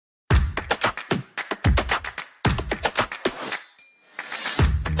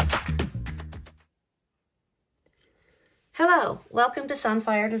Hello, welcome to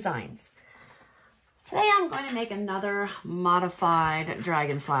Sunfire Designs. Today I'm going to make another modified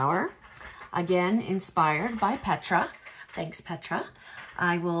Dragonflower, again inspired by Petra. Thanks, Petra.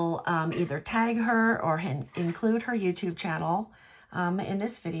 I will either tag her or include her YouTube channel in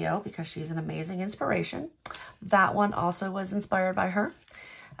this video because she's an amazing inspiration. That one also was inspired by her.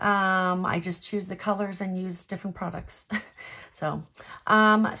 I just choose the colors and use different products. So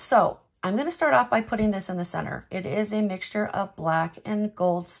I'm going to start off by putting this in the center. It is a mixture of black and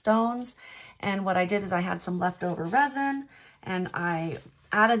gold stones. And what I did is I had some leftover resin and I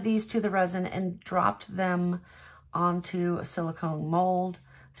added these to the resin and dropped them onto a silicone mold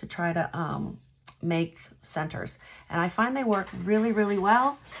to try to make centers. And I find they work really, really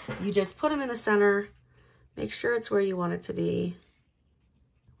well. You just put them in the center, make sure it's where you want it to be.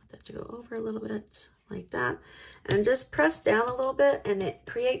 I want that to go over a little bit like that. And just press down a little bit and it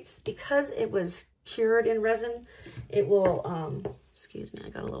creates, because it was cured in resin, it will, excuse me, I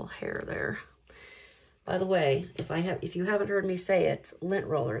got a little hair there. By the way, if you haven't heard me say it, lint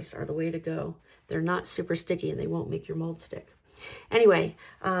rollers are the way to go. They're not super sticky and they won't make your mold stick. Anyway,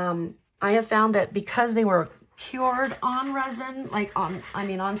 I have found that because they were cured on resin, like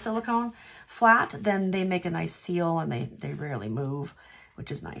on silicone flat, then they make a nice seal and they rarely move,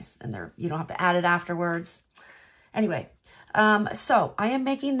 which is nice. And you don't have to add it afterwards. Anyway, so I am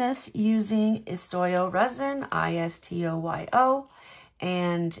making this using Istio resin, I-S-T-O-Y-O,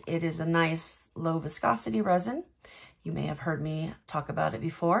 and it is a nice low viscosity resin. You may have heard me talk about it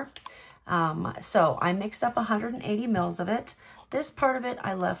before. So I mixed up 180 mils of it. This part of it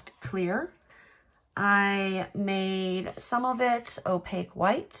I left clear. I made some of it opaque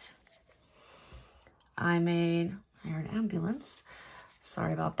white. I heard an ambulance.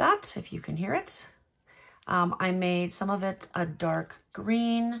 Sorry about that, if you can hear it. I made some of it a dark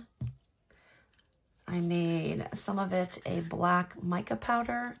green. I made some of it a black mica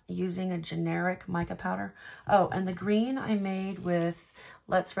powder using a generic mica powder. Oh, and the green I made with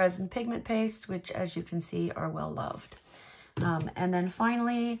Let's Resin pigment paste, which as you can see are well loved. And then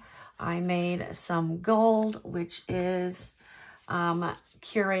finally, I made some gold, which is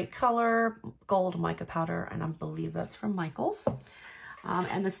Curate Color Gold Mica Powder, and I believe that's from Michael's.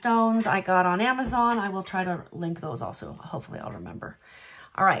 And the stones I got on Amazon. I will try to link those also. Hopefully I'll remember.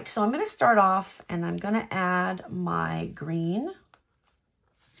 All right, so I'm going to start off and I'm going to add my green.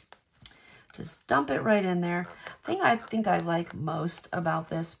 Just dump it right in there. The thing I think I like most about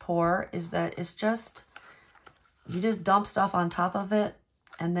this pour is that it's just, you just dump stuff on top of it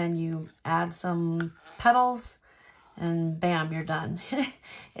and then you add some petals and bam, you're done.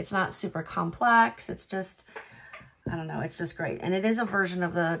 It's not super complex. It's just, I don't know, it's just great. And it is a version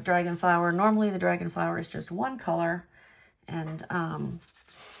of the Dragonflower. Normally the Dragonflower is just one color and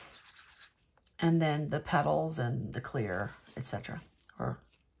then the petals and the clear, etc. Or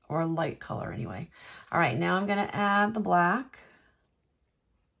a light color anyway. All right, now I'm gonna add the black.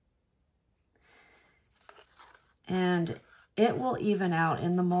 And it will even out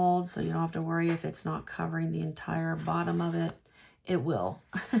in the mold, so you don't have to worry if it's not covering the entire bottom of it. It will.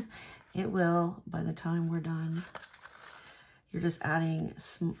 It will by the time we're done. You're just adding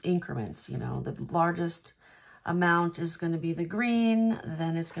some increments, you know. The largest amount is going to be the green,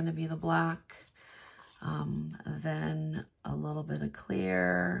 then it's going to be the black, then a little bit of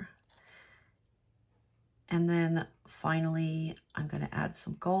clear, and then finally I'm going to add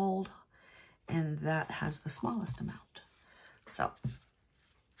some gold, and that has the smallest amount. So,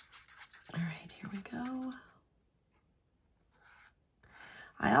 all right, here we go.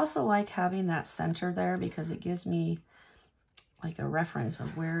 I also like having that center there because it gives me like a reference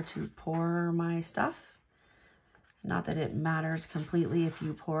of where to pour my stuff. Not that it matters completely if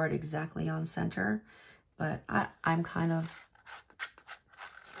you pour it exactly on center, but I'm kind of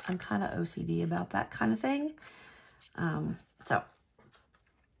OCD about that kind of thing. So,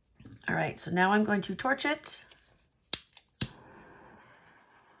 all right, so now I'm going to torch it.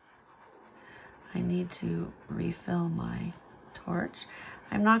 I need to refill my torch.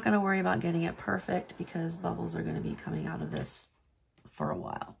 I'm not going to worry about getting it perfect because bubbles are going to be coming out of this for a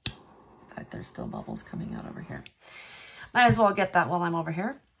while. In fact, there's still bubbles coming out over here. Might as well get that while I'm over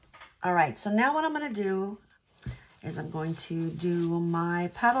here. All right, so now what I'm going to do is I'm going to do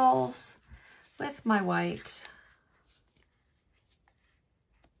my petals with my white.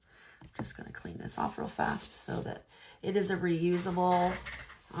 I'm just going to clean this off real fast so that it is a reusable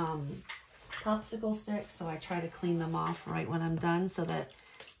popsicle stick. So I try to clean them off right when I'm done so that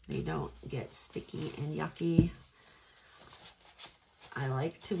they don't get sticky and yucky. I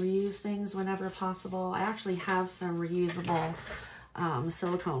like to reuse things whenever possible. I actually have some reusable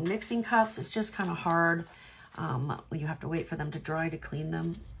silicone mixing cups. It's just kind of hard. You have to wait for them to dry to clean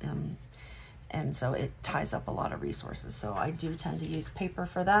them. And so it ties up a lot of resources. So I do tend to use paper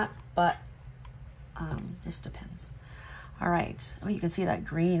for that, but just depends. All right, oh, you can see that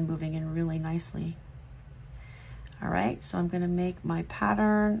green moving in really nicely. All right, so I'm gonna make my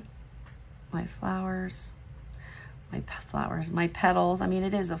pattern, my flowers, my petals. I mean,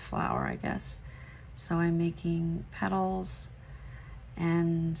 it is a flower, I guess. So I'm making petals,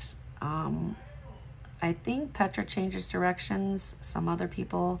 and I think Petra changes directions. Some other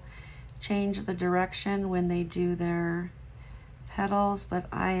people change the direction when they do their petals, but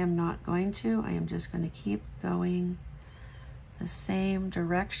I am not going to. I am just going to keep going the same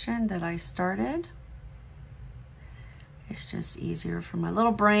direction that I started. It's just easier for my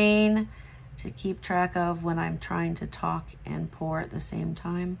little brain to keep track of when I'm trying to talk and pour at the same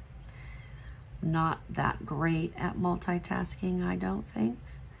time. Not that great at multitasking, I don't think.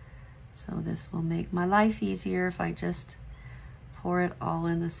 So this will make my life easier if I just pour it all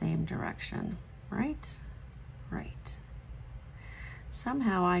in the same direction, right? Right.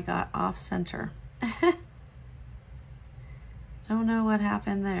 Somehow I got off center. Don't know what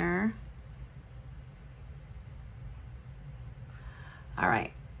happened there. All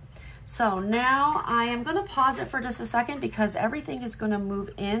right. So now I am going to pause it for just a second because everything is going to move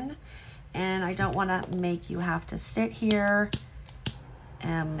in, and I don't want to make you have to sit here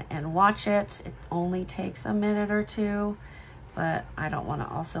and watch it. It only takes a minute or two, but I don't want to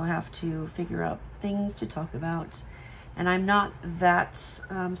also have to figure out things to talk about. And I'm not that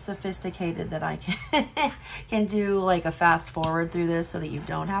sophisticated that I can do like a fast forward through this so that you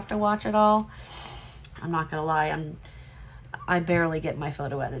don't have to watch it all. I'm not gonna lie, I barely get my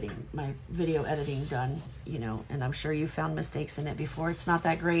video editing done, you know, and I'm sure you found mistakes in it before. It's not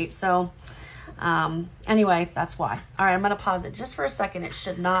that great. So anyway, that's why. All right, I'm gonna pause it just for a second. It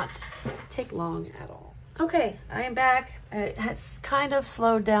should not take long at all. Okay, I am back. It has kind of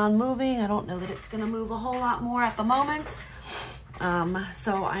slowed down moving. I don't know that it's gonna move a whole lot more at the moment.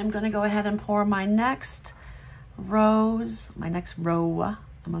 So I'm gonna go ahead and pour my next row.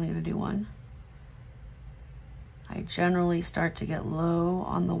 I'm only gonna do one. I generally start to get low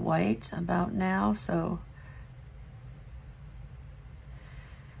on the white about now, so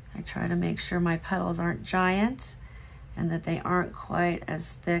I try to make sure my petals aren't giant and that they aren't quite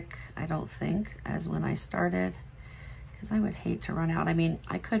as thick, I don't think, as when I started, because I would hate to run out. I mean,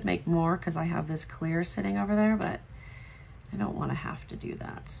 I could make more because I have this clear sitting over there, but I don't want to have to do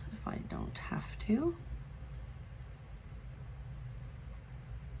that if I don't have to.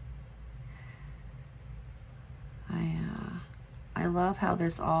 I love how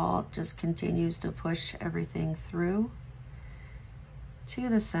this all just continues to push everything through to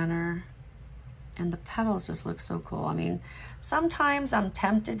the center, and the petals just look so cool. I mean, sometimes I'm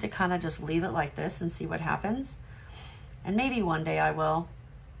tempted to kind of just leave it like this and see what happens, and maybe one day I will,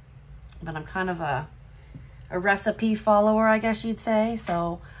 but I'm kind of a recipe follower, I guess you'd say.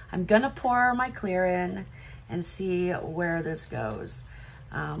 So I'm gonna pour my clear in and see where this goes.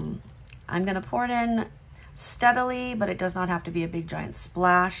 I'm gonna pour it in steadily, but it does not have to be a big giant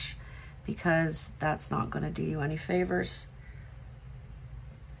splash because that's not going to do you any favors.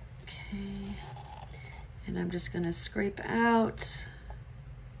 Okay, and I'm just going to scrape out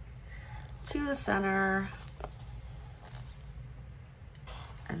to the center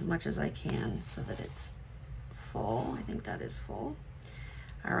as much as I can so that it's full. I think that is full.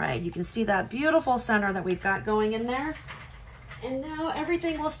 All right, you can see that beautiful center that we've got going in there. And now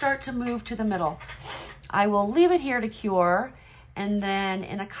everything will start to move to the middle. I will leave it here to cure, and then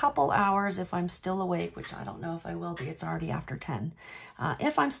in a couple hours, if I'm still awake, which I don't know if I will be, it's already after 10.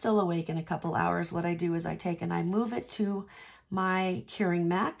 If I'm still awake in a couple hours, what I do is I take and I move it to my curing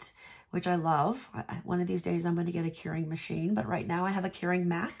mat, which I love. One of these days I'm going to get a curing machine, but right now I have a curing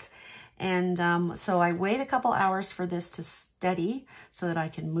mat. And so I wait a couple hours for this to steady so that I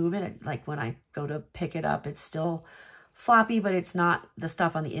can move it. Like when I go to pick it up, it's still floppy, but it's not, the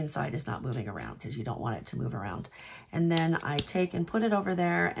stuff on the inside is not moving around because you don't want it to move around. And then I take and put it over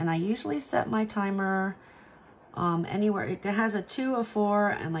there, and I usually set my timer anywhere. It has a 2, a 4,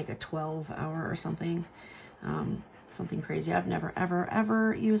 and like a 12-hour or something. Something crazy. I've never,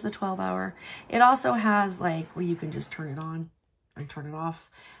 ever used the 12-hour. It also has like where you can just turn it on and turn it off.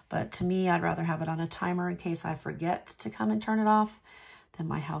 But to me, I'd rather have it on a timer in case I forget to come and turn it off. Then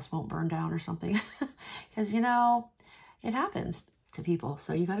my house won't burn down or something. Because, you know, it happens to people,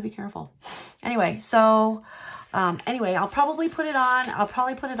 so you got to be careful. Anyway, so anyway, I'll probably put it on. I'll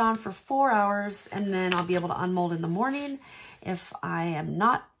probably put it on for 4 hours, and then I'll be able to unmold in the morning. If I am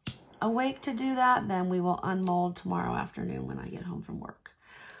not awake to do that, then we will unmold tomorrow afternoon when I get home from work.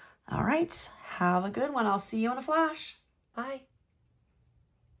 All right, have a good one. I'll see you in a flash. Bye.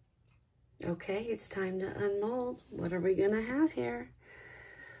 Okay, it's time to unmold. What are we gonna have here?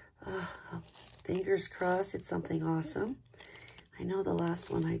 Fingers crossed it's something awesome. I know the last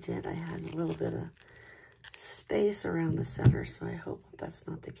one I did, I had a little bit of space around the center, so I hope that's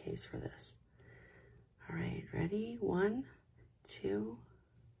not the case for this. All right, ready? 1, 2.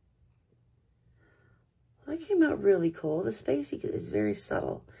 Well, that came out really cool. The space is very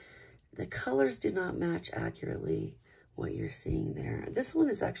subtle. The colors do not match accurately what you're seeing there. This one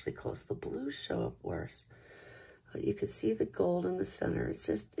is actually close. The blues show up worse. But you can see the gold in the center. It's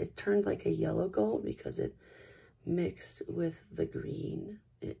just, it turned like a yellow gold because it mixed with the green.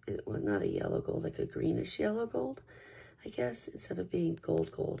 Well, not a yellow gold, like a greenish yellow gold, I guess, instead of being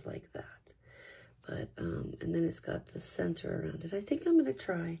gold like that. But, and then it's got the center around it. I think I'm going to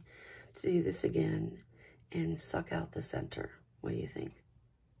try to do this again and suck out the center. What do you think?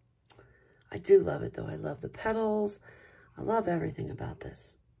 I do love it, though. I love the petals. I love everything about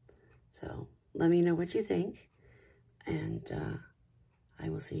this. So let me know what you think, and I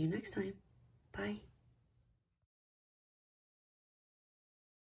will see you next time. Bye.